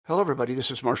Hello, everybody. This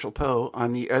is Marshall Poe.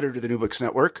 I'm the editor of the New Books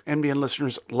Network. NBN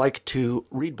listeners like to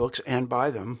read books and buy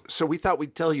them. So we thought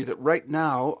we'd tell you that right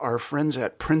now, our friends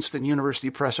at Princeton University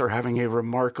Press are having a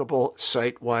remarkable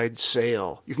site-wide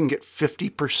sale. You can get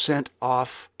 50%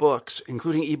 off books,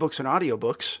 including ebooks and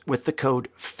audiobooks, with the code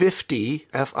 50,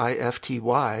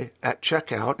 F-I-F-T-Y, at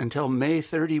checkout until May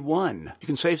 31. You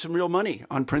can save some real money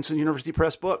on Princeton University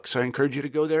Press books. I encourage you to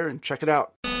go there and check it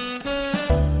out.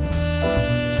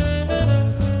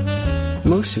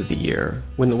 Most of the year,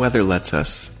 when the weather lets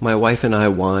us, my wife and I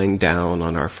wind down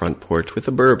on our front porch with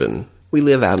a bourbon. We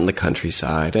live out in the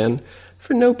countryside, and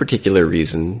for no particular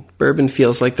reason, bourbon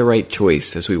feels like the right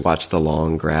choice as we watch the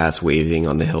long grass waving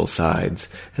on the hillsides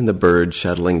and the birds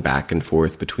shuttling back and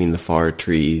forth between the far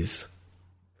trees.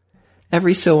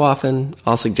 Every so often,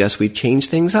 I'll suggest we change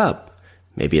things up.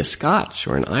 Maybe a Scotch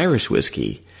or an Irish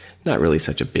whiskey. Not really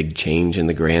such a big change in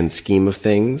the grand scheme of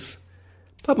things.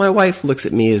 But my wife looks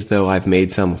at me as though I've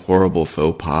made some horrible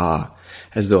faux pas,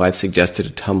 as though I've suggested a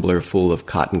tumbler full of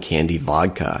cotton candy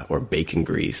vodka or bacon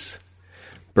grease.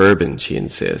 Bourbon, she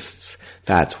insists.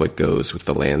 That's what goes with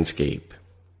the landscape.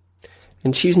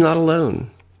 And she's not alone.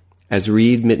 As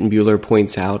Reed Mittenbuehler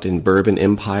points out in Bourbon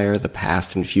Empire, The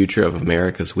Past and Future of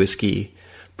America's Whiskey,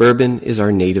 bourbon is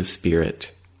our native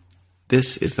spirit.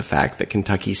 This is the fact that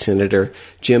Kentucky Senator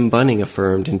Jim Bunning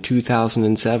affirmed in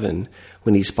 2007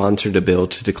 when he sponsored a bill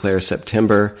to declare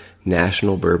September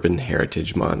National Bourbon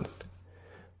Heritage Month.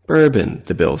 Bourbon,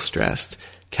 the bill stressed,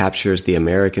 captures the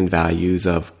American values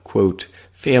of, quote,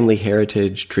 family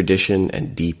heritage, tradition,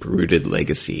 and deep-rooted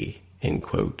legacy, end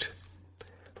quote.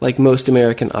 Like most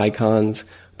American icons,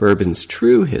 bourbon's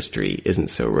true history isn't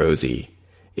so rosy.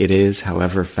 It is,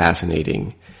 however,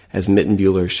 fascinating, as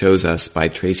Mittenbuehler shows us by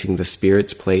tracing the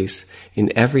spirit's place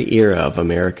in every era of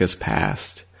America's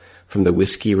past, from the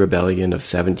Whiskey Rebellion of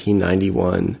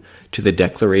 1791 to the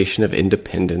Declaration of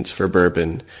Independence for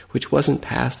bourbon, which wasn't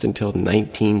passed until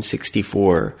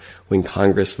 1964, when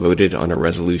Congress voted on a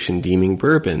resolution deeming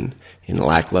bourbon, in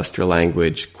lackluster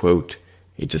language, quote,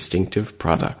 a distinctive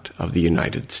product of the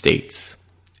United States,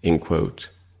 end quote.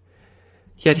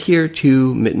 Yet here,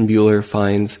 too, Mittenbuehler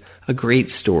finds a great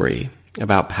story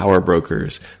about power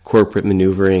brokers, corporate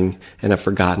maneuvering, and a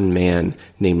forgotten man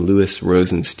named Louis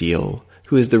Rosenstiel,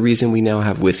 who is the reason we now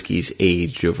have whiskeys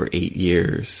aged over 8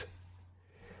 years.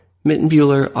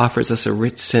 Mittenbuehler offers us a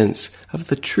rich sense of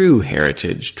the true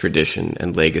heritage, tradition,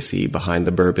 and legacy behind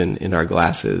the bourbon in our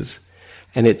glasses,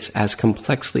 and it's as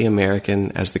complexly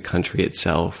American as the country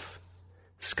itself.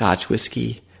 Scotch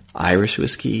whiskey, Irish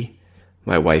whiskey.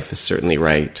 My wife is certainly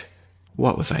right.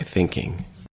 What was I thinking?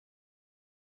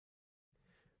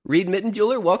 Reed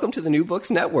Mittenbuehler, welcome to the New Books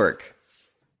Network.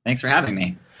 Thanks for having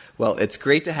me. Well, it's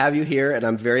great to have you here, and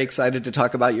I'm very excited to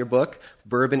talk about your book,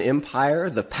 Bourbon Empire,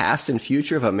 The Past and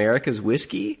Future of America's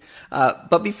Whiskey.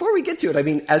 But before we get to it, I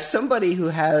mean, as somebody who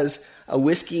has a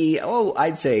whiskey,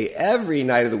 I'd say every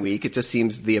night of the week, it just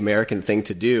seems the American thing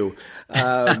to do.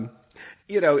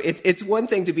 You know, it's one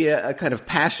thing to be a kind of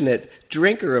passionate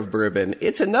drinker of bourbon.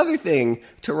 It's another thing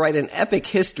to write an epic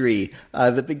history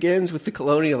that begins with the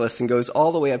colonialists and goes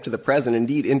all the way up to the present,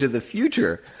 indeed into the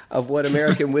future of what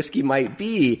American whiskey might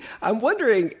be. I'm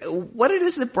wondering what it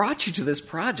is that brought you to this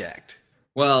project.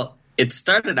 Well, it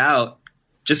started out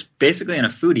just basically in a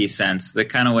foodie sense, the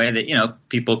kind of way that, you know,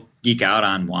 people geek out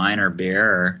on wine or beer,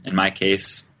 or in my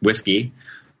case, whiskey.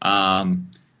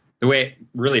 The way it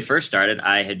really first started,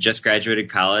 I had just graduated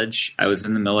college. I was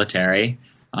in the military.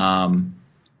 You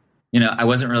know, I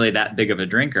wasn't really that big of a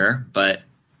drinker, but,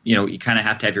 you know, you kind of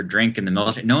have to have your drink in the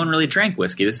military. No one really drank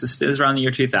whiskey. This is around the year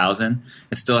 2000.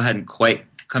 It still hadn't quite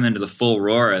come into the full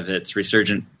roar of its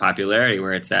resurgent popularity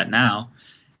where it's at now.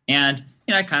 And,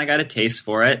 you know, I kind of got a taste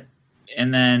for it.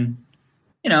 And then,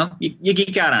 you know, you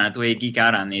geek out on it the way you geek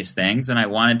out on these things. And I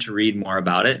wanted to read more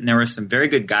about it. And there were some very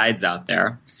good guides out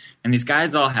there. And these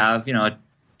guides all have, you know, a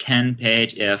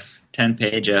 10-page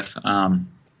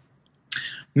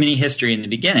mini history in the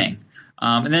beginning.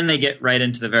 And then they get right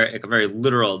into the very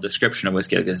literal description of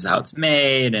whiskey. Like, this is how it's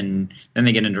made, and then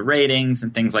they get into ratings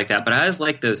and things like that. But I always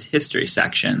like those history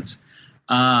sections.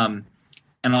 And,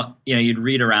 you know, you'd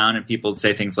read around and people would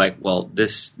say things like, well,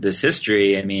 this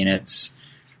history, I mean, it's,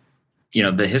 you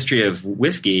know, the history of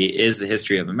whiskey is the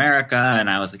history of America. And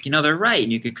I was like, you know, they're right.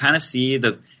 And you could kind of see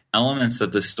the elements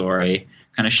of the story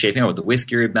kind of shaping up with the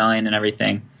Whiskey Rebellion and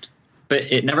everything. But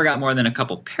it never got more than a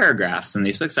couple paragraphs in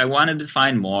these books. I wanted to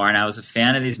find more, and I was a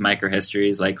fan of these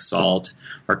microhistories like salt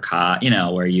or cod, you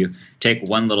know, where you take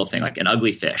one little thing like an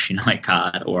ugly fish, you know, like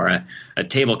cod, or a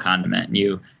table condiment, and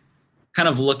you kind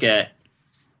of look at,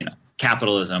 you know,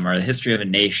 capitalism or the history of a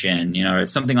nation, you know, or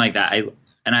something like that.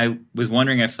 I was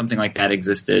wondering if something like that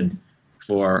existed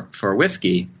for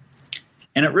whiskey.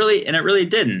 And it really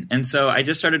didn't. And so I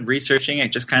just started researching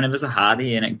it just kind of as a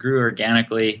hobby, and it grew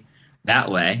organically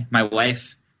that way. My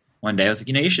wife one day was like,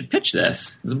 you should pitch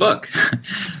this as a book.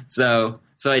 So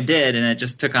I did, and it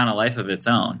just took on a life of its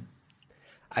own.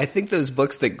 I think those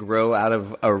books that grow out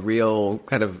of a real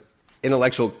kind of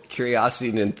intellectual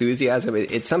curiosity and enthusiasm,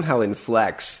 it somehow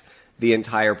inflects the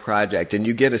entire project. And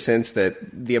you get a sense that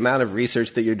the amount of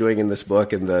research that you're doing in this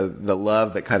book and the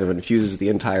love that kind of infuses the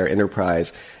entire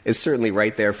enterprise is certainly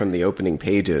right there from the opening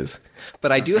pages.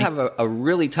 But I do have a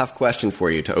really tough question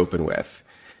for you to open with.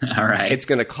 All right. It's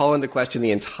going to call into question the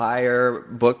entire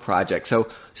book project. So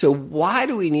why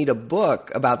do we need a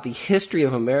book about the history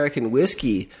of American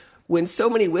whiskey when so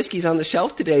many whiskeys on the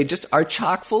shelf today just are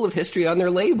chock full of history on their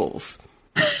labels?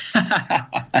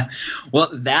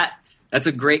 Well, that's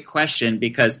a great question,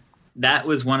 because that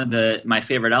was one of my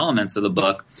favorite elements of the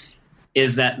book,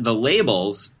 is that the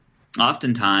labels,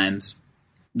 oftentimes,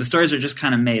 the stories are just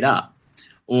kind of made up.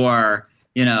 Or,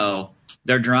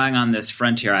 they're drawing on this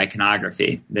frontier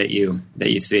iconography that you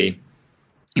see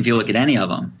if you look at any of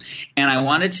them. And I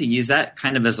wanted to use that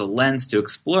kind of as a lens to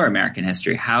explore American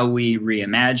history, how we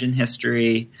reimagine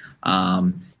history,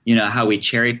 how we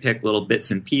cherry pick little bits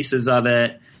and pieces of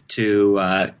it to,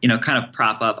 kind of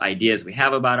prop up ideas we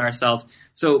have about ourselves.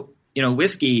 So,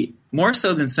 whiskey, more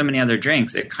so than so many other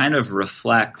drinks, it kind of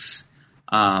reflects,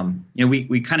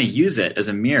 we kind of use it as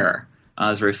a mirror,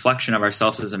 as a reflection of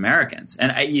ourselves as Americans.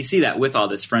 And you see that with all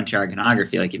this frontier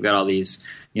iconography, like you've got all these,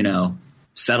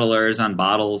 settlers on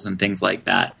bottles and things like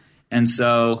that. And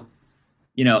so,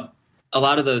 a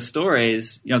lot of those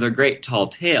stories, they're great tall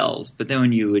tales, but then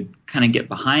when you would kind of get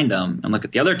behind them and look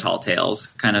at the other tall tales,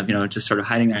 kind of, just sort of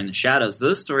hiding there in the shadows,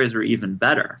 those stories were even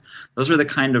better. Those were the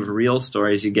kind of real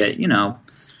stories you get,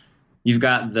 you've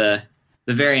got the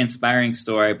very inspiring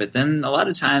story, but then a lot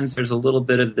of times there's a little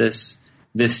bit of this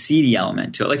seedy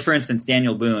element to it. Like, for instance,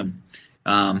 Daniel Boone,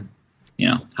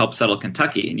 helped settle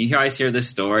Kentucky. And you always hear this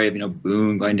story of,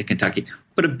 Boone going to Kentucky.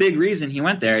 But a big reason he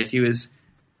went there is he was,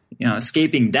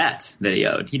 escaping debts that he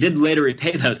owed. He did later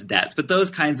repay those debts. But those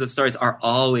kinds of stories are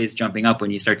always jumping up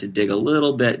when you start to dig a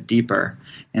little bit deeper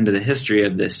into the history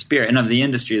of this spirit and of the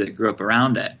industry that grew up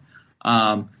around it.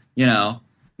 Not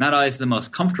always the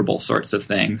most comfortable sorts of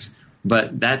things,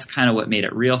 but that's kind of what made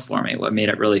it real for me, what made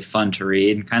it really fun to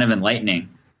read and kind of enlightening,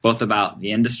 both about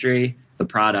the industry, the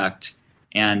product,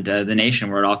 and the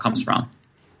nation where it all comes from.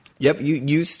 Yep,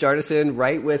 you start us in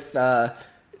right with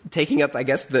taking up, I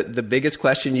guess, the biggest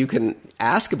question you can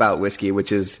ask about whiskey,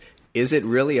 which is it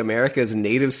really America's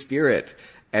native spirit?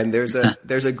 And there's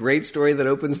a great story that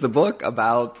opens the book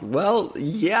about, well,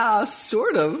 yeah,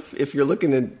 sort of, if you're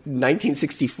looking at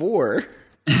 1964.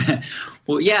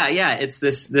 Well, yeah, it's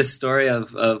this story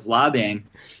of lobbying.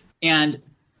 And,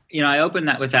 I open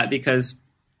that with that because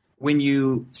when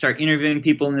you start interviewing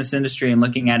people in this industry and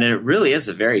looking at it, it really is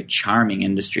a very charming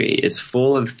industry. It's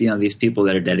full of, these people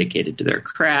that are dedicated to their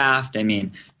craft. I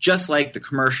mean, just like the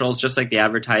commercials, just like the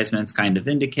advertisements kind of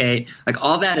indicate, like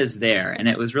all that is there. And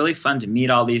it was really fun to meet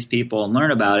all these people and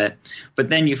learn about it. But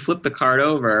then you flip the card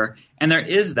over, and there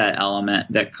is that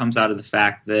element that comes out of the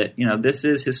fact that, this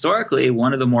is historically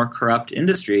one of the more corrupt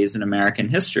industries in American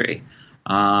history.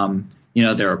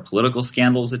 There are political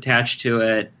scandals attached to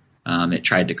it. It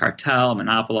tried to cartel,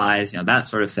 monopolize, that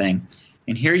sort of thing.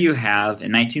 And here you have,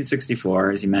 in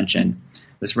 1964, as you mentioned,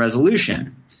 this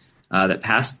resolution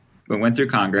that went through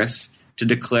Congress to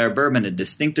declare bourbon a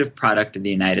distinctive product of the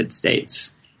United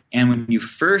States. And when you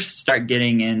first start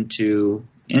getting into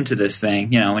this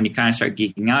thing, when you kind of start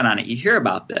geeking out on it, you hear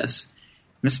about this.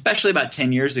 And especially about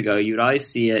 10 years ago, you would always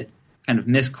see it kind of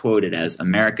misquoted as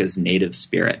America's native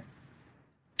spirit.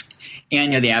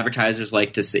 And the advertisers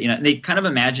like to say, they kind of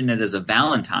imagine it as a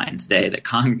Valentine's Day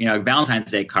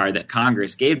Valentine's Day card that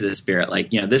Congress gave to the spirit.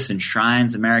 Like, this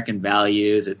enshrines American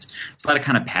values. It's a lot of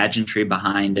kind of pageantry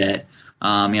behind it.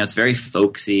 It's very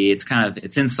folksy.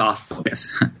 It's in soft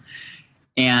focus.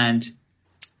 And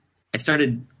I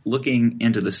started looking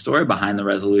into the story behind the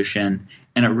resolution,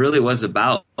 and it really was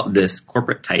about this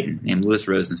corporate titan named Louis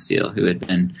Rosenstiel, who had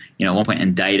been, at one point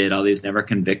indicted, all these never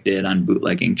convicted on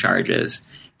bootlegging charges.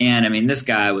 And this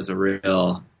guy was a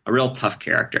real tough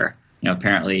character.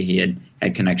 Apparently he had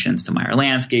connections to Meyer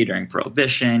Lansky during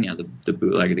Prohibition, the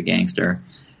bootlegger, the gangster.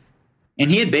 And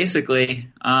he had basically,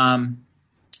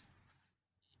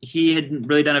 he had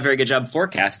really done a very good job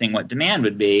forecasting what demand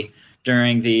would be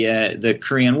during the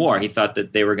Korean War. He thought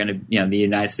that they were going to, the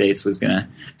United States was going to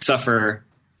suffer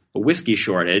a whiskey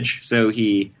shortage. So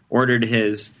he ordered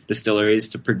his distilleries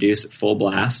to produce at full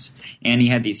blast. And he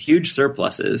had these huge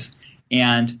surpluses.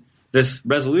 And this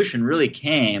resolution really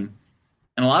came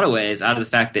in a lot of ways out of the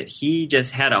fact that he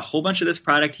just had a whole bunch of this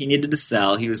product he needed to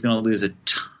sell. He was going to lose a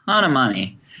ton of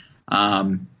money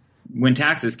when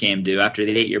taxes came due after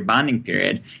the 8-year bonding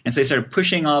period. And so he started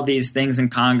pushing all these things in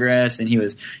Congress, and he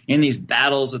was in these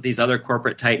battles with these other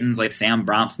corporate titans like Sam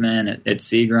Bronfman at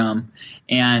Seagram.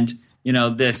 And,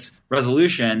 this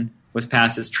resolution was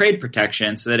passed as trade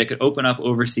protection so that it could open up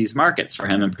overseas markets for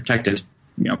him and protect his,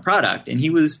 product. And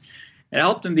it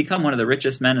helped him become one of the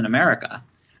richest men in America.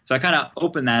 So I kind of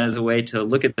opened that as a way to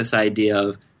look at this idea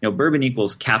of, bourbon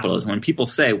equals capitalism. When people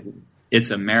say it's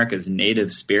America's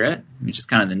native spirit, which is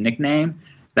kind of the nickname,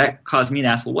 that caused me to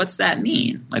ask, well, what's that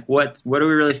mean? Like, what are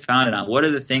we really founded on? What are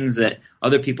the things that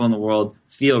other people in the world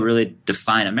feel really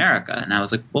define America? And I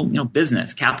was like, well,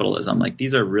 business, capitalism, like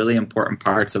these are really important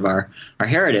parts of our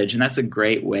heritage. And that's a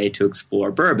great way to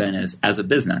explore bourbon as a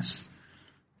business.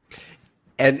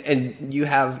 And you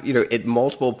have, at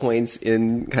multiple points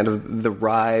in kind of the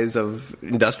rise of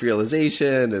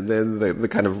industrialization and then the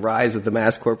kind of rise of the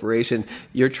mass corporation,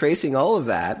 you're tracing all of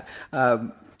that.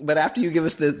 But after you give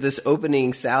us this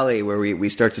opening sally where we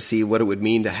start to see what it would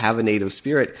mean to have a native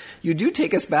spirit, you do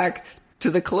take us back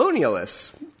to the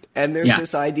colonialists. And there's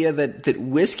this idea that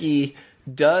whiskey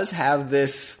does have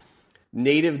this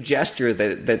native gesture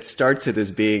that starts it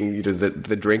as being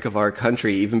the drink of our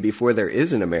country even before there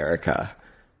is an America.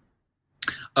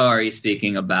 Oh, are you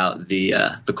speaking about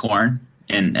the corn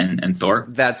and Thorpe?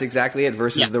 That's exactly it,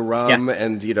 versus the rum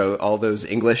and all those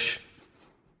English.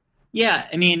 Yeah,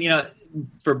 I mean,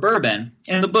 for bourbon,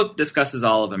 and the book discusses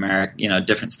all of America,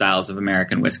 different styles of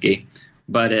American whiskey,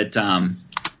 but it.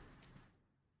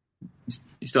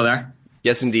 You still there?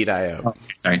 Yes, indeed, I am. Oh,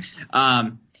 sorry.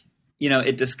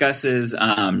 It discusses.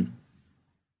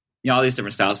 All these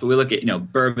different styles, but we look at,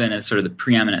 bourbon as sort of the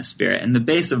preeminent spirit. And the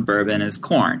base of bourbon is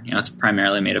corn. It's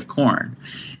primarily made of corn.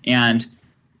 And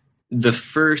the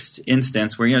first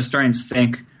instance where, historians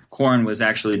think corn was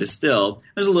actually distilled,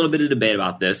 there's a little bit of debate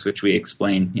about this, which we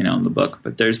explain, in the book.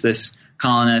 But there's this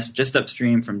colonist just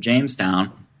upstream from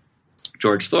Jamestown,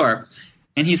 George Thorpe,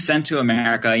 and he's sent to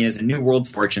America. He is a New World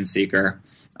fortune seeker,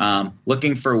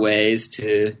 looking for ways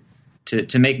to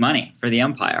make money for the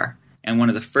empire. And one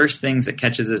of the first things that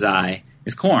catches his eye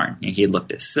is corn. He had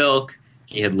looked at silk,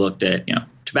 he had looked at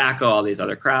tobacco, all these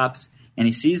other crops, and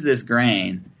he sees this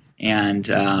grain, and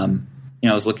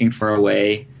was looking for a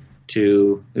way he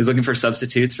was looking for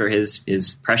substitutes for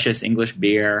his precious English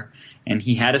beer, and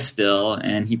he had a still,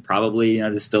 and he probably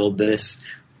distilled this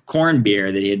corn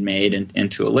beer that he had made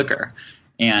into a liquor.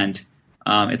 And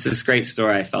it's this great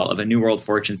story, I felt, of a New World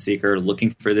fortune seeker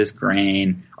looking for this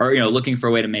grain, or looking for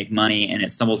a way to make money, and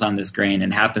it stumbles on this grain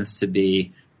and happens to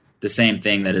be the same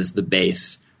thing that is the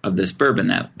base of this bourbon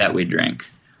that we drink.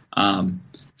 And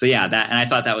I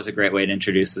thought that was a great way to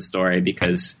introduce the story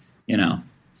because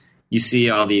you see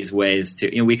all these ways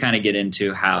to we kind of get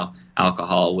into how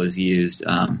alcohol was used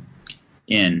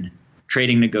in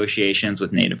trading negotiations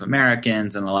with Native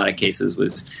Americans, and in a lot of cases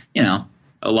was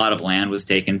a lot of land was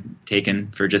taken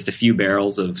for just a few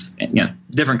barrels of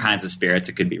different kinds of spirits.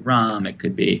 It could be rum, it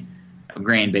could be a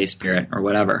grain-based spirit, or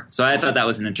whatever. So I thought that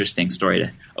was an interesting story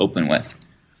to open with.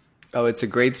 Oh, it's a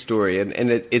great story, and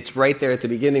it's right there at the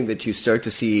beginning that you start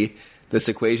to see this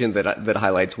equation that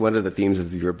highlights one of the themes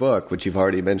of your book, which you've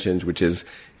already mentioned, which is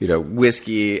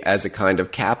whiskey as a kind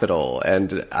of capital.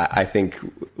 And I think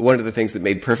one of the things that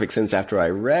made perfect sense after I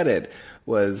read it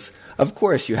was, of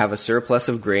course, you have a surplus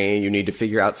of grain. You need to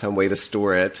figure out some way to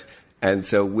store it. And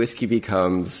so whiskey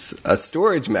becomes a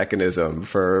storage mechanism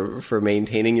for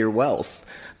maintaining your wealth.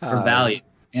 For value.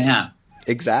 Yeah.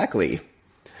 Exactly.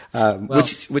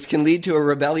 Which can lead to a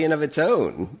rebellion of its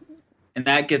own. And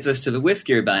that gets us to the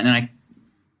Whiskey Rebellion.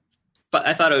 But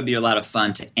I thought it would be a lot of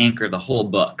fun to anchor the whole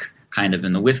book kind of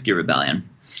in the Whiskey Rebellion,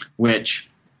 which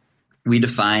we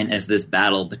define as this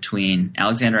battle between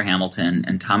Alexander Hamilton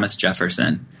and Thomas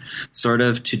Jefferson, sort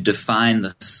of to define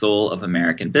the soul of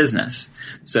American business.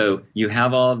 So you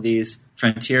have all of these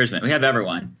frontiersmen. We have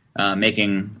everyone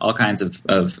making all kinds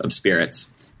of spirits.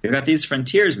 You've got these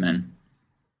frontiersmen,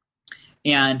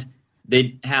 and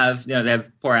they have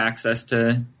poor access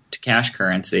to cash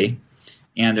currency,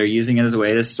 and they're using it as a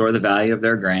way to store the value of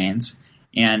their grains.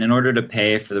 And in order to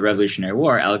pay for the Revolutionary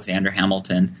War, Alexander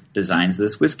Hamilton designs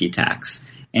this whiskey tax,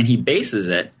 and he bases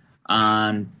it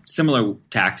on similar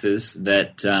taxes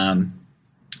that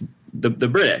the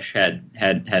British had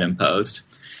imposed.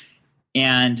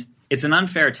 And it's an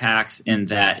unfair tax in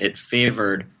that it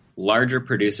favored larger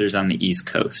producers on the East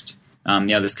Coast.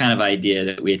 This kind of idea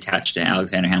that we attach to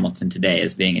Alexander Hamilton today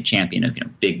as being a champion of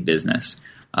big business.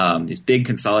 These big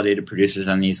consolidated producers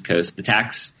on the East Coast. The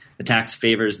tax The tax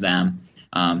favors them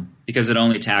because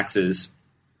it taxes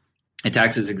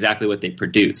exactly what they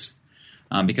produce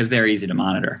because they're easy to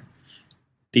monitor.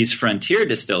 These frontier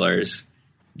distillers,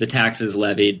 the tax is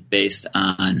levied based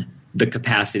on the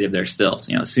capacity of their stills,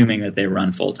 assuming that they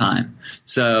run full time.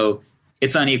 So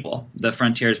it's unequal. The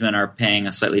frontiersmen are paying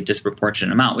a slightly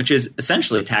disproportionate amount, which is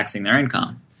essentially taxing their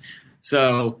income.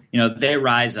 So, they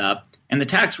rise up, and the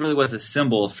tax really was a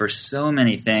symbol for so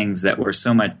many things that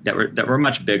were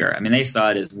much bigger. I mean, they saw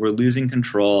it as we're losing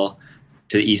control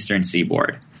to the Eastern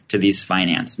Seaboard, to these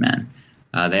finance men.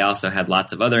 They also had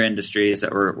lots of other industries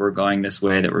that were going this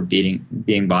way, that were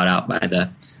being bought out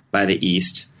by the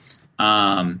East.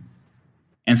 And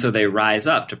so they rise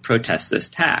up to protest this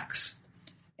tax.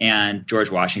 And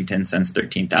George Washington sends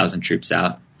 13,000 troops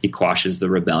out. He quashes the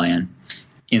rebellion.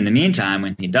 In the meantime,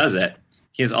 when he does it,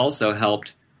 he has also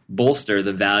helped bolster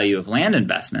the value of land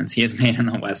investments he has made in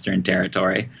the Western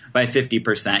Territory by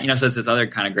 50%. So it's this other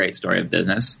kind of great story of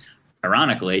business.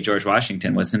 Ironically, George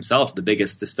Washington was himself the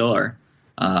biggest distiller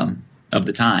of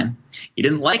the time. He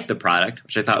didn't like the product,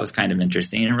 which I thought was kind of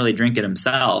interesting. He didn't really drink it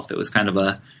himself. It was kind of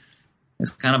a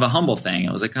humble thing.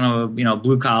 It was kind of a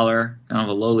blue collar, kind of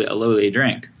a lowly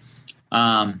drink.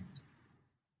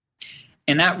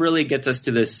 And that really gets us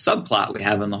to this subplot we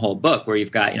have in the whole book, where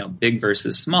you've got big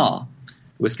versus small.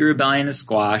 The Whiskey Rebellion is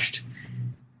squashed.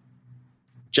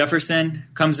 Jefferson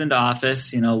comes into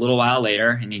office, a little while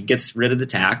later, and he gets rid of the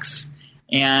tax.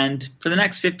 And for the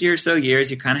next 50 or so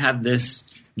years, you kind of have this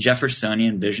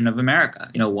Jeffersonian vision of America,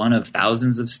 one of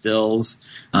thousands of stills,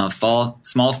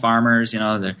 small farmers,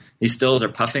 these stills are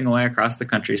puffing away across the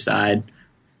countryside.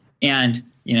 And,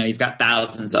 you've got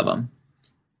thousands of them.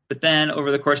 But then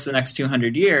over the course of the next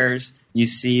 200 years, you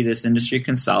see this industry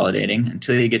consolidating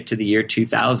until you get to the year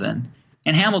 2000.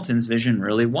 And Hamilton's vision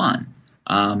really won.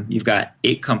 You've got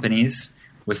 8 companies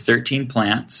with 13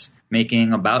 plants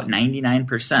making about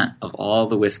 99% of all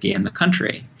the whiskey in the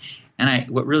country. And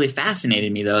what really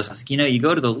fascinated me, though, is I was like, you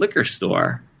go to the liquor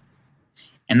store,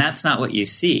 and that's not what you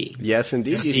see. Yes,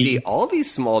 indeed. You see all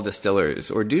these small distillers,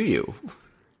 or do you?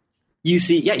 You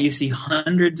see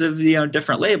hundreds of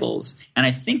different labels. And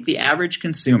I think the average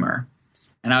consumer,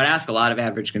 and I would ask a lot of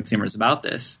average consumers about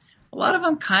this, a lot of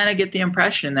them kind of get the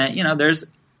impression that, there's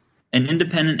an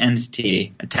independent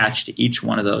entity attached to each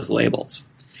one of those labels.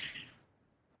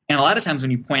 And a lot of times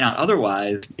when you point out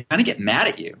otherwise, they kind of get mad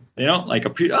at you. They don't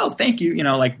thank you.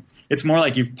 It's more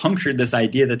like you've punctured this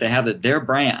idea that they have that their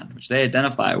brand, which they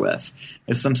identify with,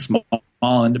 is some small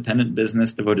independent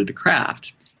business devoted to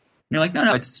craft. And you're like,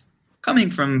 no, it's coming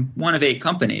from one of 8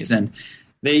 companies, and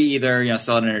they either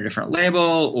sell it in a different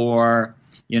label, or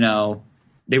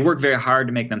they work very hard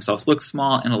to make themselves look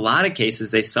small. In a lot of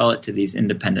cases, they sell it to these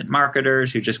independent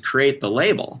marketers who just create the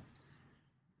label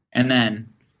and then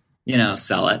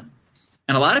sell it.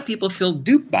 And a lot of people feel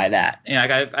duped by that.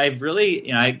 I've really,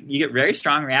 you get very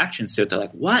strong reactions to it. They're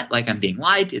like, what? Like, I'm being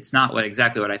lied to. It's not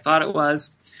exactly what I thought it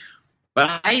was.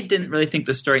 But I didn't really think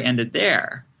the story ended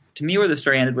there. To me, where the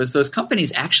story ended was those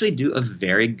companies actually do a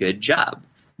very good job.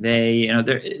 They,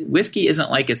 whiskey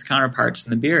isn't like its counterparts in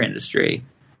the beer industry.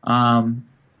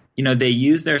 They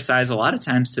use their size a lot of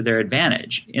times to their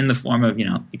advantage in the form of,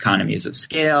 economies of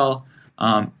scale.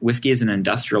 Whiskey is an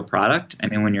industrial product. I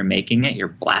mean, when you're making it, you're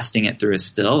blasting it through a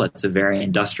still. That's a very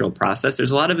industrial process.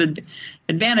 There's a lot of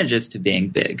advantages to being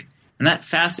big. And that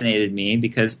fascinated me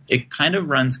because it kind of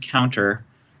runs counter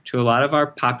to a lot of our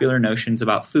popular notions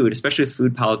about food, especially with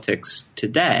food politics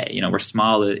today. We're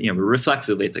small,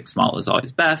 reflexively, it's like small is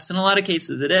always best. In a lot of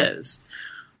cases, it is.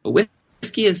 But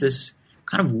whiskey is this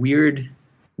kind of weird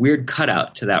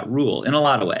cutout to that rule in a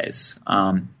lot of ways.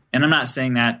 And I'm not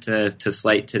saying that to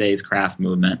slight today's craft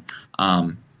movement.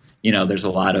 There's a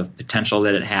lot of potential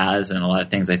that it has and a lot of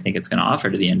things I think it's going to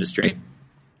offer to the industry.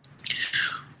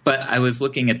 But I was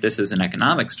looking at this as an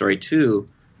economic story too.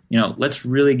 Let's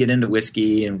really get into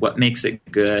whiskey and what makes it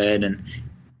good. And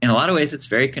in a lot of ways, it's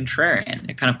very contrarian.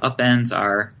 It kind of upends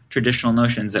our traditional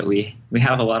notions that we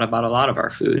have about a lot of our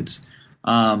foods.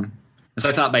 So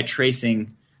I thought by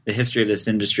tracing the history of this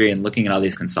industry and looking at all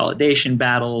these consolidation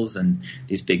battles and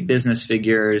these big business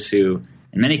figures who,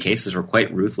 in many cases, were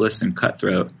quite ruthless and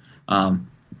cutthroat,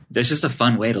 there's just a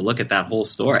fun way to look at that whole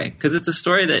story. Because it's a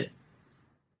story that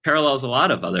parallels a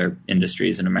lot of other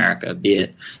industries in America, be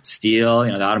it steel,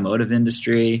 the automotive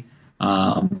industry.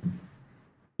 I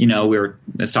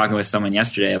was talking with someone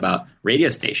yesterday about radio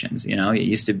stations. It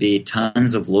used to be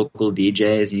tons of local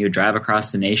DJs, and you would drive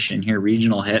across the nation and hear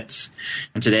regional hits.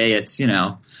 And today it's,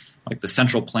 like the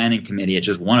Central Planning Committee, it's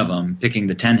just one of them picking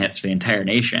the 10 hits for the entire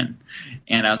nation.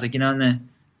 And I was like, in the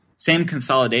same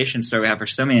consolidation story we have for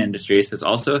so many industries has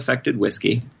also affected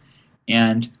whiskey.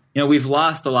 And, we've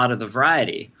lost a lot of the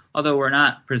variety, although we're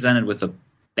not presented with a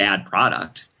bad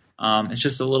product. It's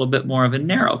just a little bit more of a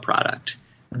narrow product.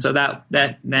 And so that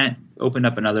opened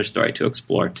up another story to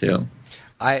explore too.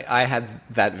 I had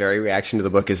that very reaction to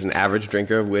the book as an average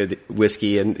drinker of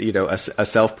whiskey and, a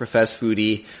self-professed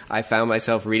foodie. I found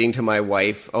myself reading to my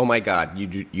wife, oh my God,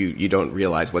 you don't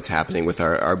realize what's happening with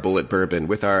our Bullet bourbon,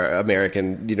 with our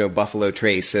American, Buffalo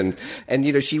Trace. And,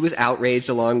 she was outraged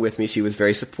along with me. She was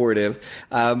very supportive.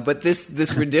 But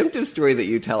this redemptive story that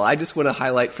you tell, I just want to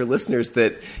highlight for listeners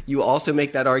that you also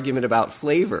make that argument about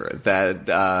flavor,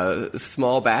 that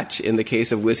small batch in the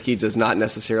case of whiskey does not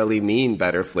necessarily mean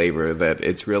better flavor,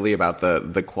 that it's really about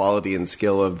the quality and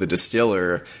skill of the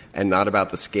distiller and not about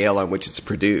the scale on which it's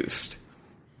produced.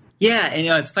 Yeah, and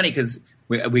it's funny because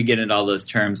we get into all those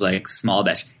terms like small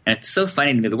batch, and it's so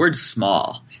funny to me. The word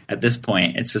small at this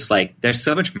point, it's just like there's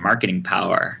so much marketing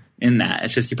power in that.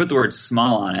 It's just you put the word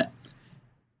small on it,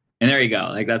 and there you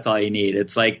go. Like that's all you need.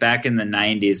 It's like back in the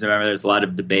 90s. Remember, there's a lot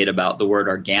of debate about the word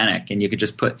organic, and you can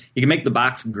make the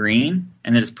box green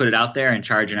and then just put it out there and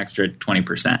charge an extra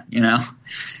 20%.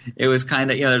 It was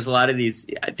kind of there's a lot of these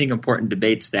I think important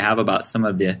debates to have about some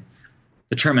of the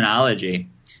terminology,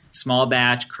 small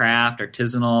batch, craft,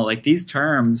 artisanal. Like these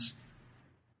terms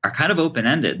are kind of open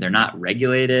ended. They're not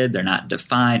regulated. They're not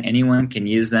defined. Anyone can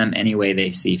use them any way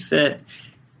they see fit.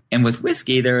 And with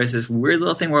whiskey, there is this weird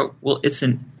little thing where it's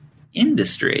an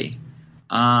industry.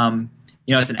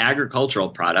 It's an agricultural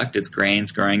product. It's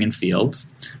grains growing in fields.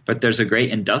 But there's a great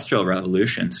industrial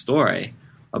revolution story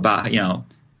about,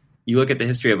 you look at the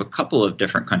history of a couple of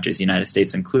different countries, the United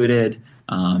States included,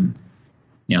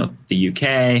 the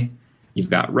UK, you've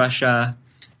got Russia,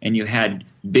 and you had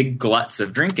big gluts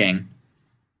of drinking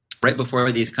right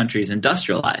before these countries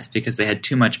industrialized because they had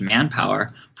too much manpower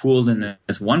pooled in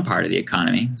this one part of the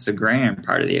economy, this agrarian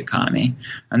part of the economy,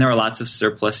 and there were lots of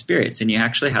surplus spirits, and you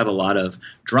actually had a lot of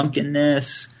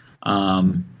drunkenness,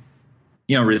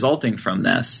 resulting from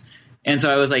this. And so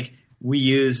I was like, we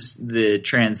use the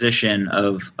transition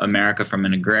of America from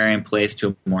an agrarian place to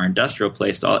a more industrial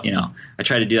place. I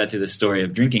try to do that through the story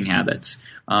of drinking habits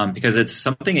because it's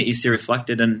something that you see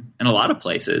reflected in a lot of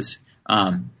places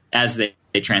as they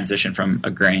transition from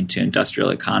agrarian to industrial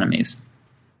economies.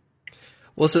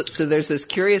 Well, so there's this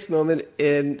curious moment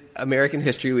in American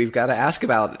history we've got to ask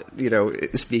about,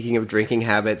 speaking of drinking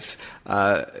habits,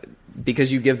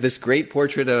 because you give this great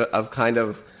portrait of kind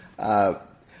of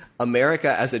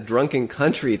America as a drunken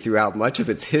country throughout much of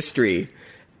its history.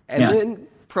 And then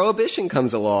Prohibition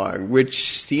comes along,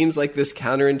 which seems like this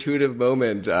counterintuitive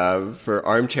moment for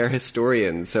armchair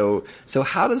historians. So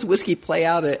how does whiskey play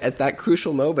out at that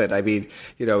crucial moment? I mean,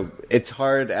 it's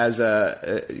hard as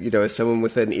as someone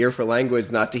with an ear for language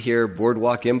not to hear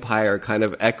Boardwalk Empire kind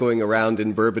of echoing around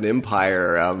in Bourbon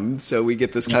Empire. So we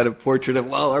get this kind of portrait of,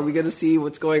 well, are we going to see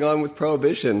what's going on with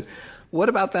Prohibition? What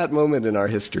about that moment in our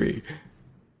history?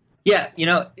 Yeah,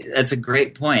 that's a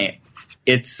great point.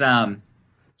 It's I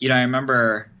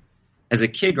remember as a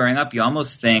kid growing up, you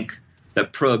almost think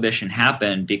that Prohibition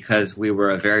happened because we were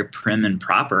a very prim and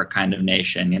proper kind of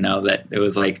nation, that it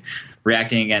was like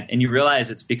reacting against, and you realize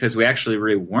it's because we actually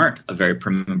really weren't a very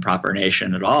prim and proper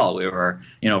nation at all. We were,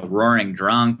 roaring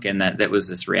drunk, and that was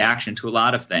this reaction to a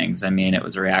lot of things. I mean, it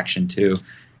was a reaction to,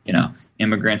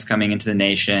 immigrants coming into the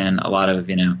nation, a lot of,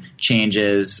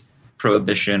 changes.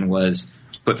 Prohibition was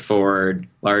put forward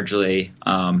largely.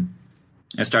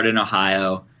 It started in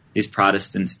Ohio. These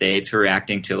Protestant states were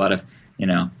reacting to a lot of,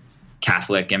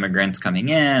 Catholic immigrants coming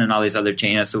in and all these other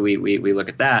changes. So we look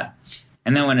at that.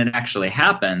 And then when it actually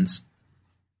happens,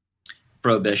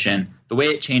 Prohibition, the way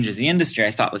it changes the industry,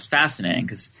 I thought was fascinating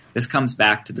because this comes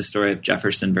back to the story of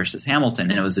Jefferson versus Hamilton,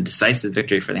 and it was a decisive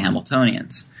victory for the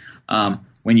Hamiltonians.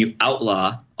 When you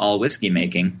outlaw all whiskey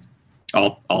making,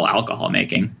 all alcohol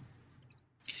making,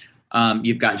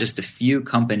 you've got just a few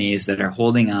companies that are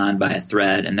holding on by a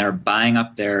thread, and they're buying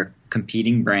up their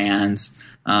competing brands,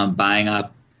 buying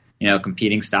up,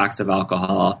 competing stocks of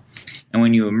alcohol. And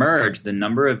when you emerge, the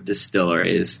number of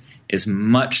distilleries is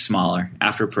much smaller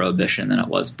after Prohibition than it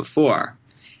was before.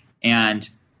 And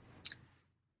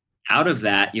out of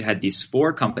that, you had these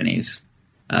four companies,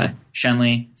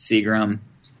 Schenley, Seagram,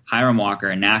 Hiram Walker,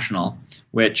 and National,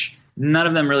 which none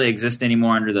of them really exist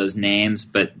anymore under those names,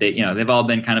 but they've all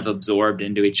been kind of absorbed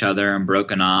into each other and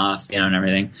broken off, and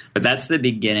everything. But that's the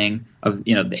beginning of,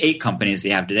 the 8 companies that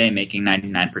you have today making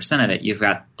 99% of it. You've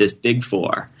got this big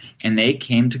four, and they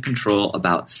came to control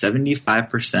about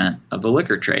 75% of the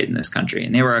liquor trade in this country.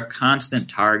 And they were a constant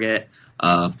target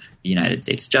of the United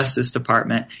States Justice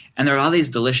Department. And there are all these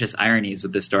delicious ironies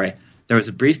with this story. There was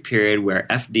a brief period where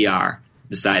FDR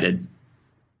decided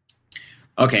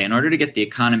okay, in order to get the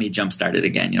economy jump-started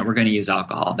again, we're going to use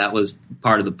alcohol. That was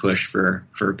part of the push for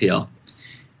repeal.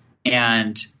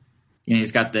 And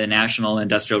he's got the National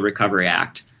Industrial Recovery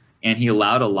Act, and he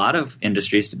allowed a lot of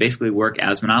industries to basically work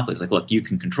as monopolies. Like, look, you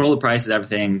can control the prices,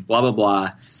 everything, blah, blah,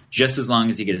 blah, just as long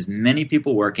as you get as many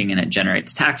people working and it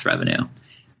generates tax revenue.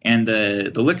 And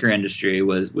the liquor industry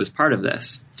was part of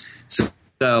this.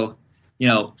 So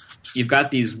you've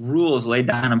got these rules laid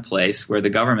down in place where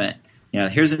the government,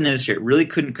 here's an industry it really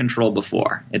couldn't control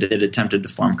before. It attempted to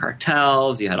form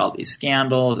cartels. You had all these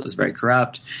scandals. It was very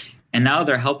corrupt. And now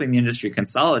they're helping the industry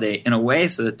consolidate in a way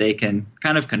so that they can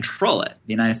kind of control it.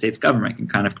 The United States government can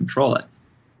kind of control it.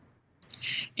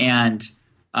 And,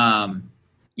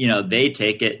 they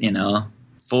take it,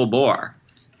 full bore.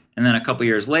 And then a couple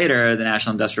years later, the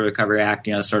National Industrial Recovery Act,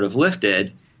 sort of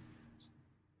lifted.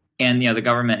 And, the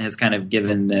government has kind of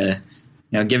given the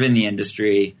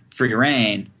industry free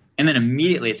rein. And then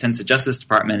immediately it sends the Justice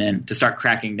Department in to start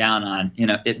cracking down on,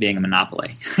 it being a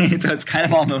monopoly. So it's kind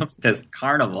of almost this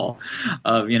carnival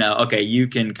of, okay, you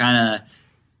can kind of,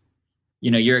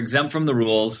 you're exempt from the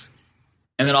rules.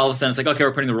 And then all of a sudden it's like, okay,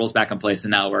 we're putting the rules back in place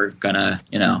and now we're going to,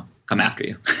 come after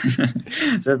you.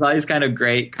 So it's all these kind of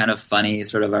great, kind of funny,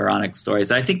 sort of ironic stories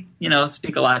that I think,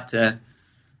 speak a lot to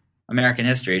American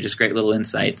history, just great little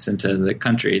insights into the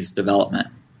country's development.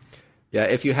 Yeah,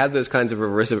 if you had those kinds of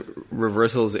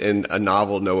reversals in a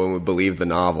novel, no one would believe the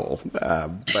novel.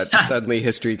 But suddenly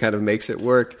history kind of makes it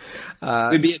work.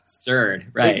 It would be absurd,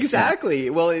 right? Exactly.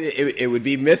 Well, it would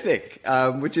be mythic,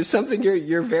 which is something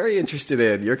you're very interested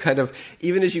in. You're kind of,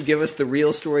 even as you give us the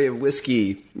real story of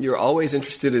whiskey, you're always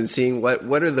interested in seeing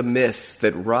what are the myths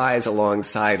that rise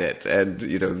alongside it, and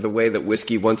the way that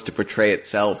whiskey wants to portray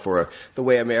itself, or the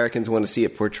way Americans want to see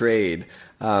it portrayed.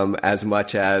 As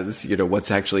much as,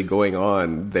 what's actually going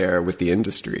on there with the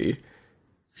industry.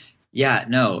 Yeah,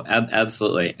 no,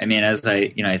 absolutely. I mean, as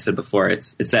I said before,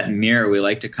 it's that mirror we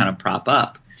like to kind of prop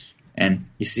up, and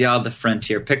you see all the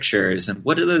frontier pictures, and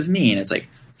what do those mean? It's like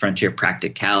frontier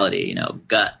practicality,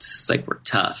 guts. It's like we're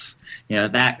tough,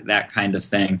 that kind of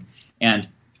thing. And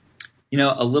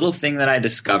a little thing that I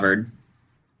discovered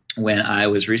when I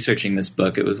was researching this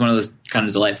book, it was one of those kind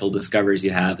of delightful discoveries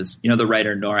you have, is, the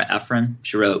writer Nora Ephron.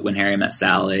 She wrote When Harry Met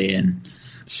Sally and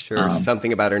sure,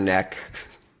 something about her neck.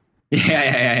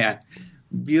 Yeah.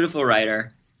 Beautiful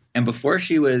writer. And before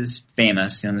she was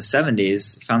famous in the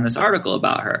 70s, I found this article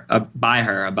by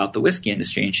her about the whiskey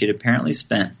industry. And she'd apparently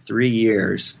spent 3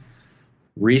 years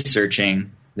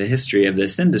researching the history of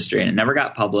this industry, and it never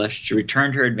got published. She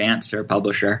returned her advance to her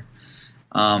publisher.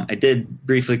 I did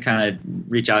briefly kind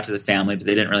of reach out to the family, but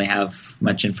they didn't really have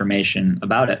much information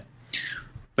about it.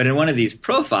 But in one of these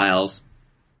profiles,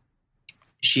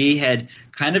 she had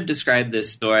kind of described this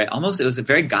story. Almost, it was a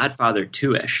very Godfather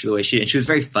 2-ish, the way she was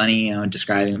very funny,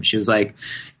 describing him. She was like,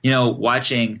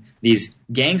 watching these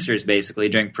gangsters basically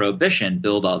during Prohibition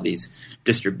build all these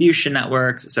distribution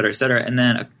networks, et cetera, and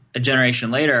then a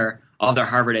generation later, all their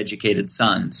Harvard-educated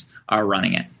sons are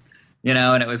running it.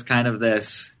 And it was kind of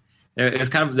this.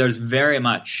 There's very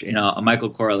much, a Michael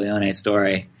Corleone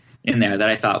story in there that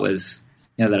I thought was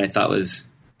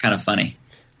kind of funny.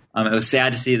 It was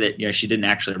sad to see that, she didn't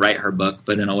actually write her book,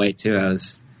 but in a way too, I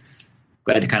was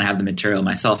glad to kind of have the material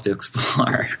myself to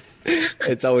explore.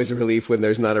 It's always a relief when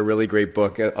there's not a really great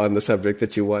book on the subject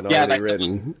that you want already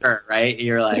written. Right?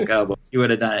 You're like, oh, well, she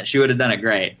would have done it. She would have done it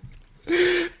great.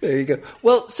 There you go.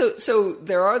 Well, so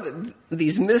there are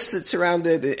these myths that surround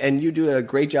it, and you do a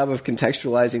great job of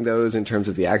contextualizing those in terms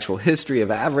of the actual history of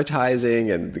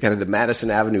advertising and kind of the Madison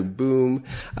Avenue boom.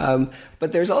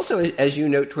 But there's also, as you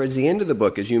note towards the end of the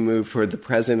book, as you move toward the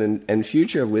present and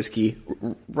future of whiskey,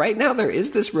 right now there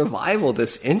is this revival,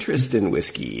 this interest in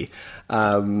whiskey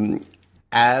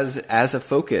as a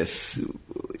focus.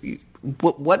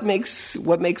 What makes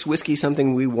whiskey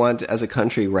something we want as a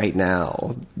country right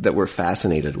now that we're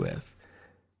fascinated with?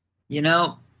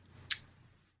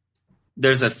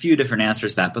 There's a few different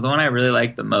answers to that, but the one I really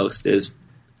like the most is,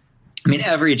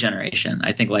 every generation,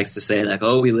 I think, likes to say, like,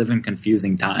 oh, we live in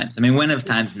confusing times. When have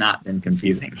times not been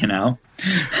confusing,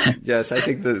 Yes, I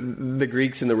think the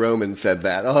Greeks and the Romans said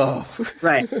that. Oh.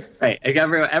 Right. Like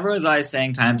everyone's always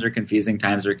saying times are confusing.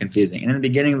 And in the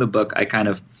beginning of the book, I kind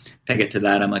of peg it to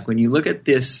that. I'm like, when you look at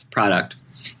this product,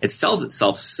 it sells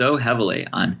itself so heavily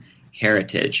on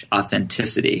heritage,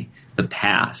 authenticity, the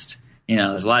past.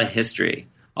 There's a lot of history,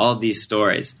 all of these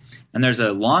stories. And there's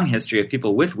a long history of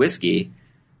people with whiskey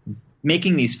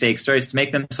making these fake stories to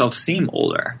make themselves seem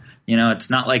older. It's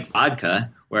not like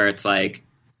vodka, where it's like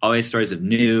always stories of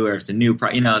new, or it's a new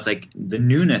it's like the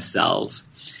newness sells.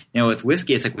 With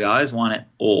whiskey, it's like we always want it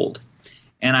old.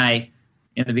 And I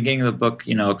in the beginning of the book,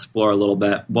 explore a little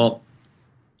bit. Well,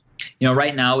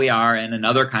 right now we are in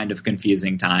another kind of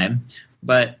confusing time,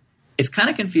 but it's kind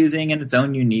of confusing in its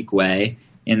own unique way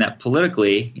in that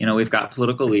politically, we've got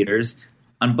political leaders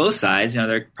on both sides,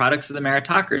 they're products of the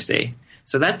meritocracy.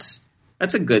 So that's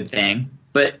a good thing,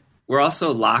 but we're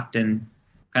also locked in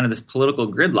kind of this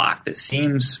political gridlock that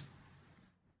seems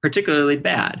particularly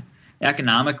bad.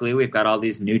 Economically, we've got all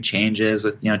these new changes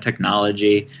with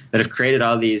technology that have created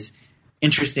all these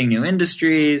interesting new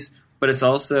industries, but it's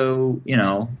also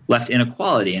left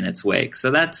inequality in its wake.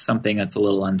 So that's something that's a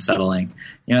little unsettling.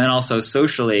 And also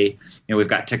socially, we've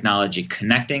got technology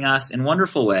connecting us in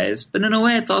wonderful ways, but in a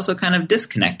way it's also kind of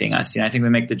disconnecting us. I think we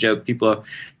make the joke, you go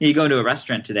into a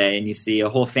restaurant today and you see a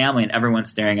whole family and everyone's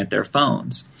staring at their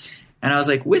phones. And I was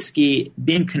like, whiskey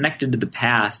being connected to the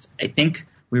past, I think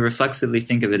we reflexively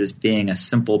think of it as being a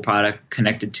simple product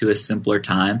connected to a simpler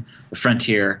time. The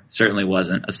frontier certainly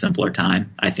wasn't a simpler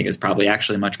time. I think it's probably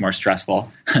actually much more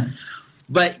stressful.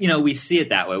 But, we see it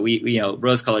that way. We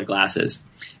rose-colored glasses.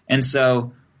 And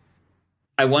so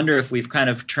I wonder if we've kind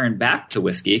of turned back to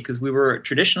whiskey, because we were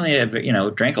traditionally,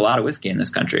 drank a lot of whiskey in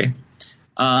this country,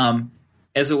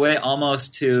 as a way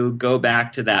almost to go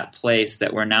back to that place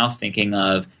that we're now thinking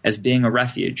of as being a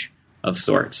refuge of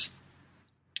sorts.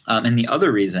 And the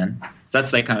other reason, so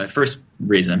that's like kind of the first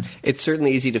reason. It's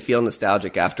certainly easy to feel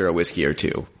nostalgic after a whiskey or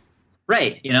two.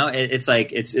 Right. It's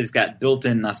like it's got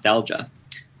built-in nostalgia.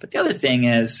 But the other thing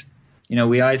is,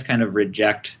 we always kind of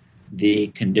reject the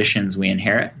conditions we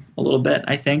inherit a little bit,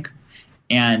 I think.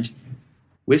 And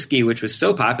whiskey, which was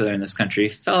so popular in this country,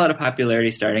 fell out of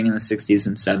popularity starting in the 60s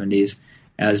and 70s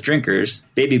as drinkers,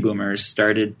 baby boomers,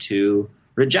 started to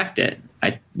reject it.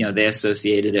 They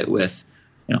associated it with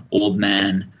old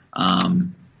men,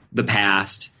 the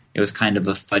past. It was kind of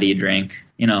a fuddy drink,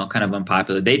 kind of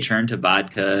unpopular. They turned to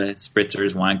vodka,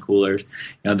 spritzers, wine coolers.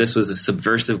 This was a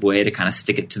subversive way to kind of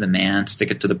stick it to the man,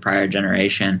 stick it to the prior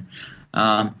generation.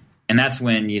 And that's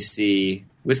when you see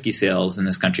whiskey sales in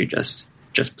this country just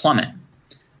plummet,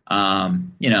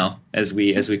 as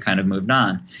we kind of moved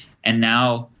on. And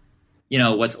now,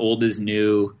 what's old is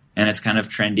new. And it's kind of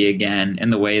trendy again in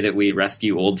the way that we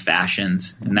rescue old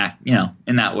fashions in that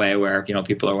way where,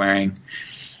 people are wearing,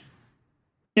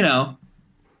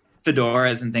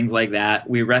 fedoras and things like that.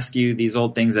 We rescue these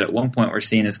old things that at one point were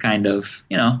seen as kind of,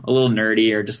 a little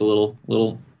nerdy or just a little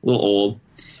old.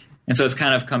 And so it's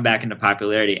kind of come back into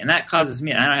popularity. And that causes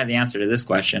me, and I don't have the answer to this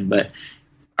question, but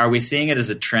are we seeing it as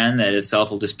a trend that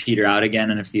itself will just peter out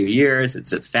again in a few years?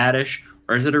 It's faddish,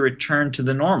 or is it a return to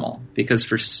the normal? Because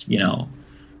for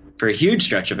a huge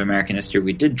stretch of American history,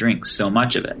 we did drink so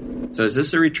much of it. So is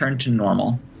this a return to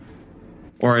normal?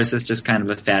 Or is this just kind of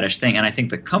a faddish thing? And I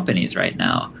think the companies right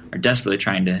now are desperately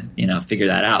trying to, figure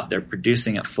that out. They're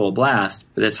producing at full blast,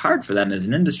 but it's hard for them as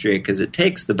an industry because it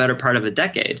takes the better part of a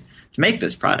decade to make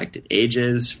this product. It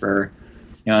ages for,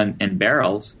 in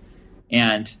barrels.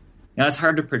 And, it's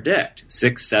hard to predict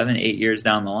 6, 7, 8 years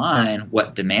down the line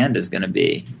what demand is going to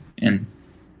be. And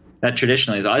that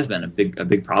traditionally has always been a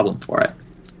big problem for it.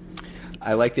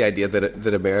 I like the idea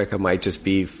that America might just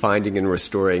be finding and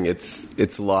restoring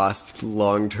its lost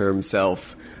long-term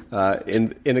self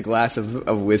in a glass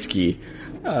of whiskey.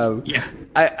 Yeah.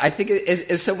 I think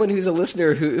as someone who's a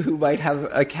listener who might have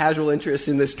a casual interest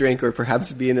in this drink or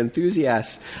perhaps be an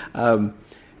enthusiast,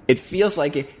 it feels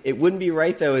like it wouldn't be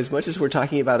right, though, as much as we're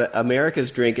talking about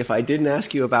America's drink, if I didn't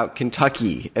ask you about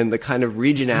Kentucky and the kind of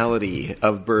regionality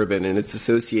of bourbon and its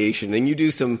association. And you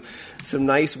do some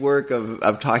nice work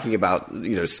of talking about,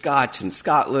 Scotch and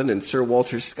Scotland and Sir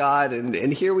Walter Scott.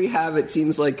 And here we have, it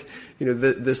seems like,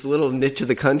 this little niche of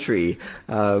the country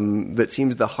that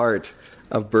seems the heart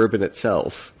of bourbon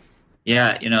itself.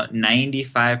 Yeah,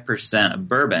 95% of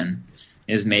bourbon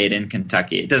is made in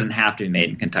Kentucky. It doesn't have to be made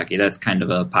in Kentucky. That's kind of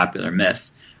a popular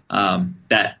myth.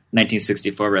 That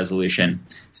 1964 resolution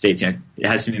states it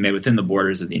has to be made within the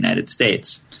borders of the United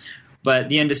States. But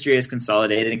the industry is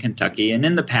consolidated in Kentucky, and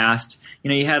in the past,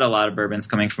 you had a lot of bourbons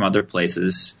coming from other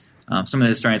places. Some of the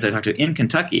historians I talked to in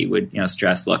Kentucky would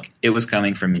stress, look, it was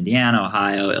coming from Indiana,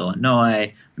 Ohio,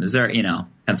 Illinois, Missouri,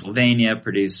 Pennsylvania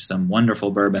produced some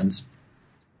wonderful bourbons.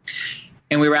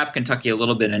 And we wrap Kentucky a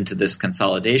little bit into this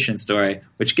consolidation story,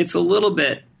 which gets a little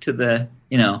bit to the,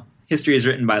 history is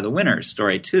written by the winners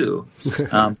story, too.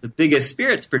 The biggest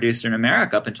spirits producer in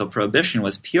America up until Prohibition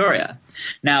was Peoria.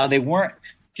 Now,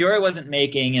 Peoria wasn't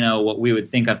making, what we would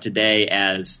think of today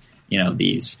as,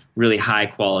 these really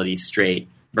high-quality, straight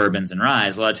bourbons and rye.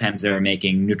 A lot of times they were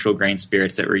making neutral grain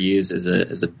spirits that were used as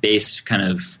a base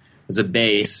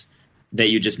that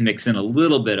you just mix in a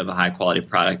little bit of a high-quality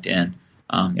product in.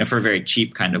 For a very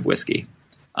cheap kind of whiskey.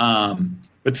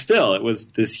 But still, it was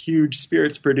this huge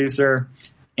spirits producer,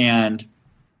 and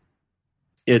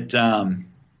it,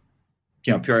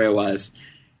 Peoria was.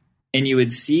 And you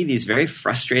would see these very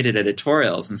frustrated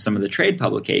editorials in some of the trade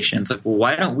publications. Like, well,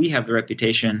 why don't we have the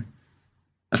reputation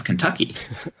of Kentucky?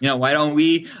 Why don't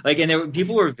we and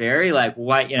people were very like,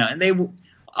 why, and they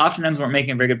oftentimes weren't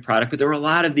making a very good product, but there were a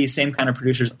lot of these same kind of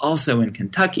producers also in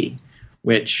Kentucky,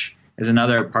 which is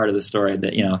another part of the story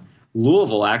that,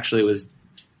 Louisville actually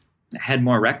had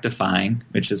more rectifying,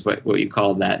 which is what you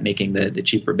call that, making the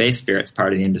cheaper base spirits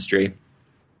part of the industry,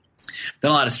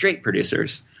 than a lot of straight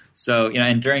producers. So,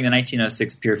 and during the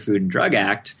 1906 Pure Food and Drug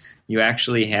Act, you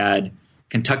actually had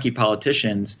Kentucky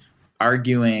politicians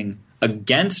arguing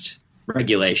against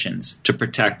regulations to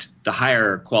protect the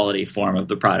higher quality form of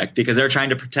the product because they're trying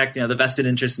to protect, the vested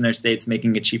interest in their states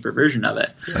making a cheaper version of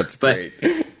it. That's great.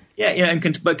 Yeah,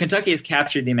 but Kentucky has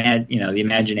captured the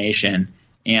imagination,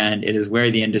 and it is where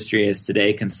the industry is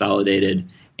today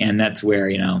consolidated, and that's where,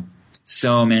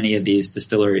 so many of these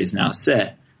distilleries now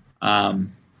sit.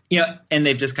 And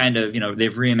they've just kind of,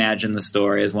 they've reimagined the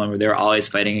story as one where they're always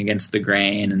fighting against the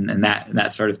grain and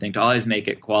that sort of thing to always make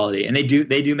it quality. And they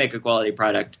do make a quality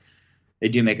product. They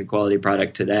do make a quality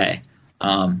product today.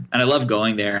 And I love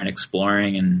going there and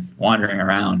exploring and wandering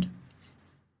around.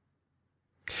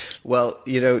 Well,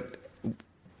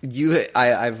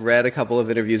 I've read a couple of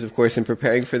interviews, of course, in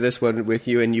preparing for this one with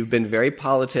you, and you've been very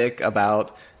politic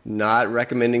about not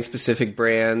recommending specific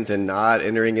brands and not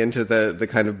entering into the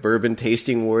kind of bourbon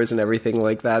tasting wars and everything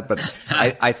like that. But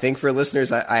I think for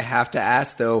listeners, I have to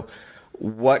ask, though,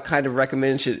 what kind of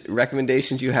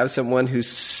recommendations do you have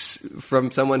from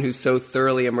someone who's so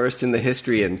thoroughly immersed in the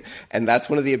history? And that's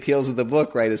one of the appeals of the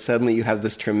book, right, is suddenly you have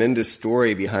this tremendous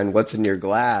story behind what's in your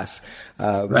glass.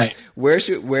 Right. Where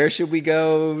should we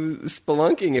go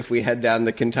spelunking if we head down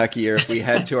to Kentucky or if we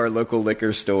head to our local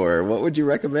liquor store? What would you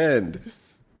recommend?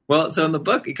 Well, so in the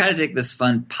book, you kind of take this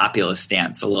fun populist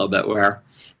stance a little bit where,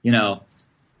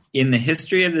 in the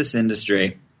history of this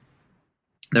industry,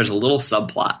 there's a little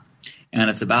subplot, and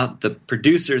it's about the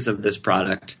producers of this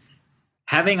product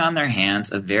having on their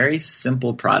hands a very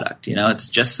simple product. It's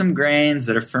just some grains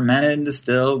that are fermented and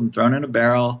distilled and thrown in a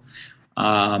barrel.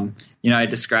 I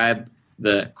describe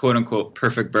the quote-unquote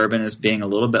perfect bourbon as being a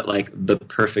little bit like the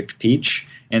perfect peach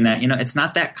in that, it's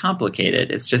not that complicated.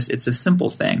 It's a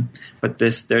simple thing. But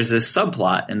there's this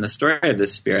subplot in the story of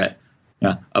this spirit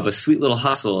of a sweet little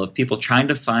hustle of people trying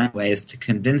to find ways to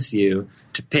convince you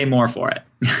to pay more for it.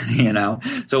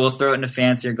 So we'll throw it in a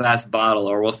fancier glass bottle,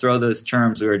 or we'll throw those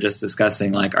terms we were just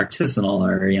discussing like artisanal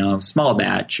or, small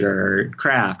batch or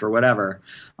craft or whatever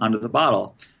onto the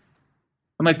bottle.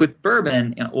 I'm like, with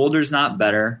bourbon, older's not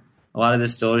better. A lot of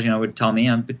distillers, would tell me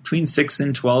between 6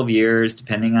 and 12 years,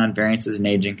 depending on variances in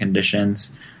aging conditions.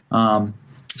 So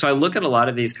I look at a lot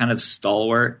of these kind of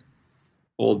stalwart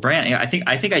old brands. I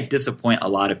think I disappoint a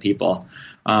lot of people.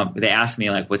 They ask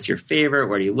me, like, what's your favorite?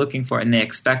 What are you looking for? And they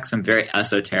expect some very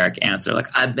esoteric answer. Like,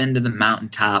 I've been to the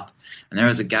mountaintop, and there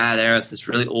was a guy there with this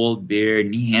really old beard,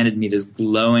 and he handed me this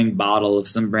glowing bottle of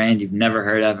some brand you've never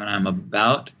heard of, and I'm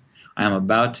about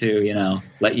to,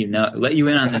 let you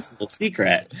in on this little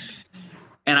secret.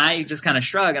 And I just kind of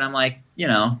shrug, and I'm like,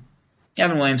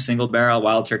 Evan Williams single barrel,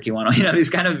 Wild Turkey 101, these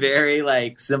kind of very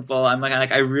like simple. I'm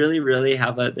like I really, really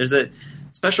there's a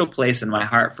special place in my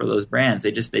heart for those brands.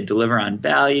 They deliver on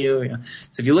value.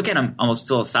 So if you look at them almost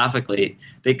philosophically,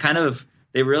 they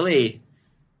really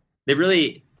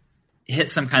hit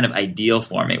some kind of ideal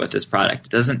for me with this product.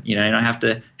 It doesn't, you don't have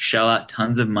to shell out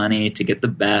tons of money to get the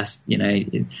best. You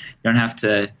don't have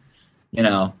to,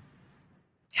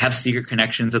 have secret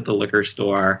connections at the liquor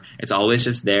store. It's always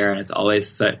just there, and it's always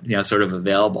sort of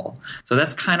available. So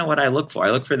that's kind of what I look for.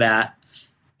 I look for that,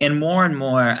 and more,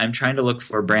 I'm trying to look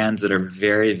for brands that are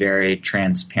very, very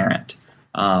transparent.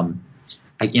 I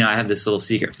have this little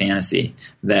secret fantasy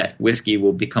that whiskey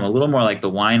will become a little more like the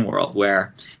wine world,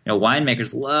 where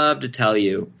winemakers love to tell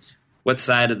you what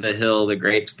side of the hill the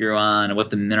grapes grew on, and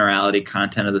what the minerality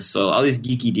content of the soil, all these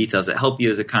geeky details that help you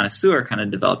as a connoisseur kind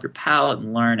of develop your palate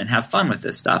and learn and have fun with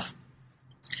this stuff.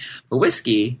 But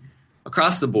whiskey,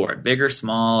 across the board, big or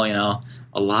small,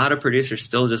 a lot of producers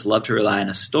still just love to rely on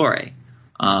a story.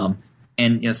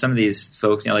 And some of these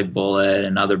folks, like Bulleit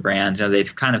and other brands,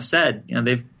 they've kind of said,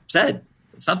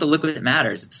 it's not the liquid that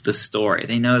matters, it's the story.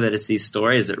 They know that it's these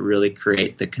stories that really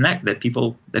create the connect that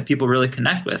people really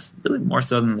connect with, really more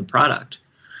so than the product.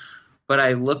 But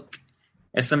I look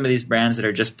at some of these brands that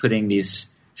are just putting these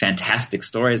fantastic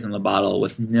stories in the bottle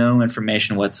with no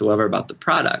information whatsoever about the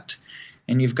product.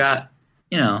 And you've got,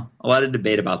 a lot of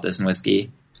debate about this in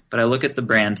whiskey, but I look at the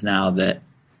brands now that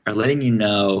are letting you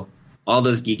know all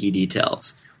those geeky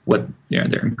details. What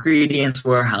their ingredients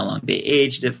were, how long they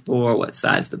aged it for, what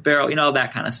size the barrel, all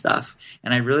that kind of stuff.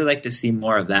 And I really like to see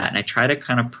more of that. And I try to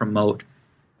kind of promote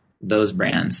those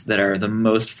brands that are the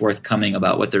most forthcoming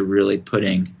about what they're really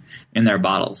putting in their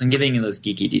bottles and giving you those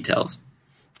geeky details.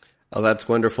 Oh, that's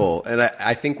wonderful. And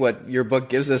I think what your book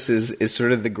gives us is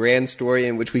sort of the grand story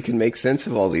in which we can make sense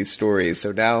of all these stories.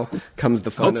 So now comes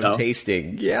the fun of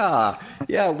tasting. Yeah.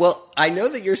 Well, I know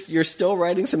that you're still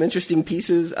writing some interesting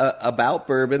pieces about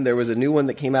bourbon. There was a new one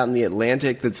that came out in The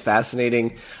Atlantic that's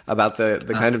fascinating about the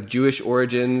kind of Jewish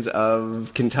origins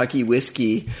of Kentucky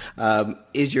whiskey.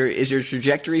 Is your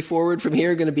trajectory forward from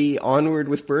here going to be onward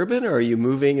with bourbon, or are you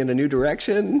moving in a new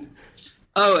direction?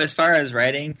 Oh, as far as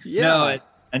writing? Yeah. No,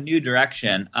 a new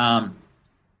direction. And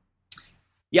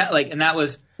that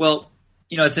was,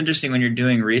 it's interesting when you're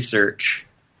doing research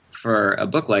for a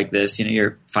book like this,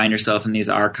 you find yourself in these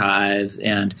archives,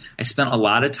 and I spent a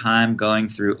lot of time going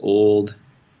through old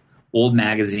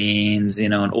magazines,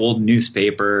 and old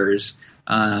newspapers.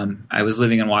 I was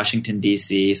living in Washington,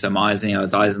 D.C., so I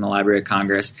was always in the Library of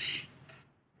Congress.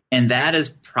 And that is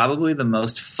probably the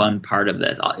most fun part of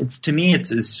this. To me,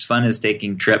 it's as fun as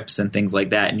taking trips and things like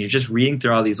that. And you're just reading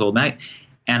through all these old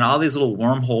and all these little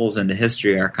wormholes into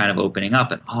history are kind of opening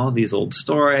up. And all these old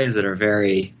stories that are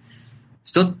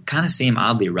still kind of seem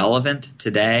oddly relevant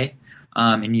today.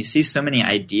 And you see so many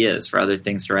ideas for other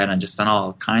things to write on, just on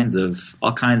all kinds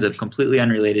of completely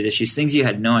unrelated issues, things you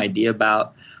had no idea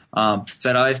about. So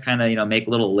I'd always kind of, make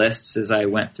little lists as I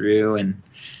went through, and,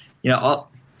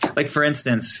 like, for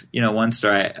instance, one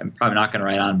story I'm probably not going to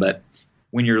write on, but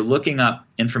when you're looking up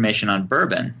information on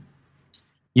bourbon,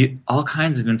 all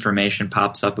kinds of information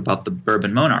pops up about the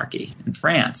Bourbon monarchy in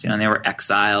France. And they were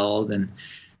exiled, and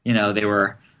they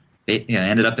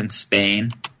ended up in Spain.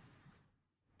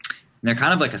 And they're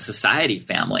kind of like a society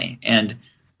family. And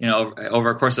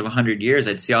over a course of 100 years,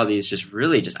 I'd see all these just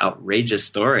outrageous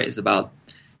stories about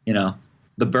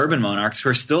the Bourbon monarchs who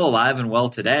are still alive and well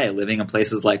today, living in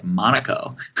places like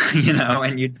Monaco,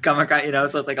 and you'd come across,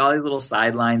 so it's like all these little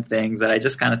sideline things that I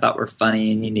just kind of thought were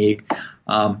funny and unique.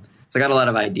 So I got a lot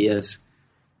of ideas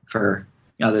for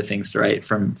other things to write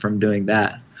from doing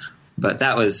that. But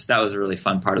that was a really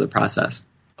fun part of the process.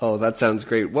 Oh, that sounds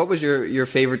great. What was your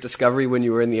favorite discovery when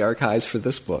you were in the archives for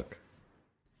this book?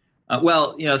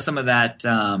 Some of that,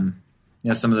 some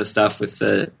of the stuff with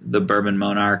the Bourbon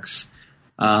monarchs.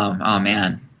 Oh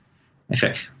man.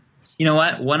 You know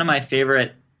what? One of my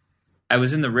favorite, I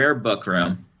was in the rare book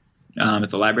room at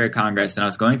the Library of Congress, and I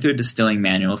was going through a distilling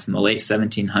manual from the late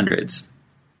 1700s.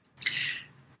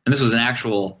 And this was an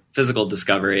actual physical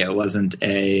discovery. It wasn't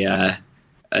a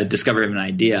discovery of an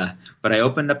idea. But I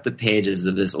opened up the pages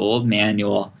of this old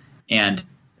manual, and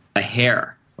a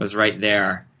hair was right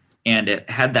there. And it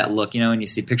had that look, when you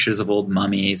see pictures of old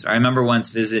mummies. I remember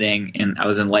once I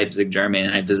was in Leipzig, Germany,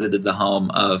 and I visited the home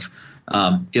of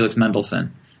Felix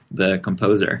Mendelssohn, the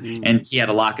composer. And he had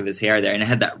a lock of his hair there, and it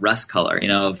had that rust color,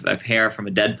 of hair from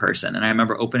a dead person. And I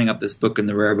remember opening up this book in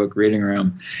the rare book reading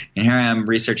room, and here I am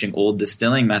researching old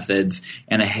distilling methods,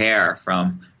 and a hair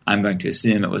from, I'm going to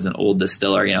assume it was an old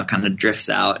distiller, kind of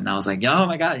drifts out. And I was like, oh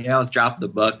my God, I was dropped the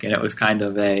book, and it was kind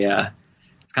of a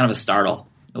startle.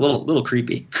 A little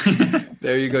creepy.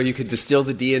 There you go. You could distill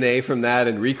the DNA from that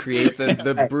and recreate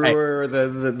the brewer,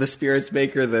 the spirits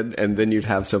maker, and then you'd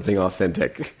have something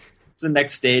authentic. It's the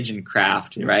next stage in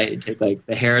craft, right? You take like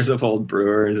the hairs of old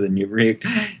brewers, and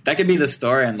that could be the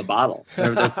story in the bottle.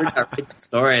 They're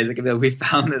stories. It could be we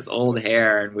found this old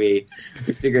hair, and we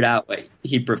figured out what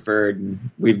he preferred, and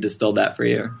we've distilled that for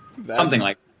you. Something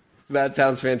like that. That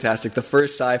sounds fantastic. The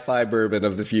first sci-fi bourbon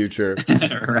of the future.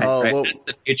 Right. Well, that's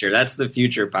the future. That's the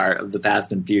future part of the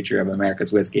past and future of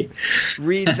America's whiskey.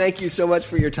 Reed, thank you so much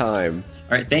for your time.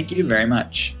 All right. Thank you very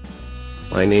much.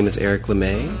 My name is Eric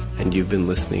LeMay, and you've been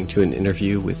listening to an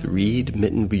interview with Reed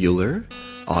Mitten-Buehler,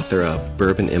 author of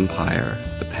Bourbon Empire,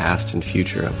 The Past and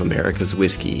Future of America's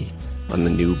Whiskey, on the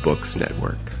New Books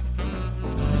Network.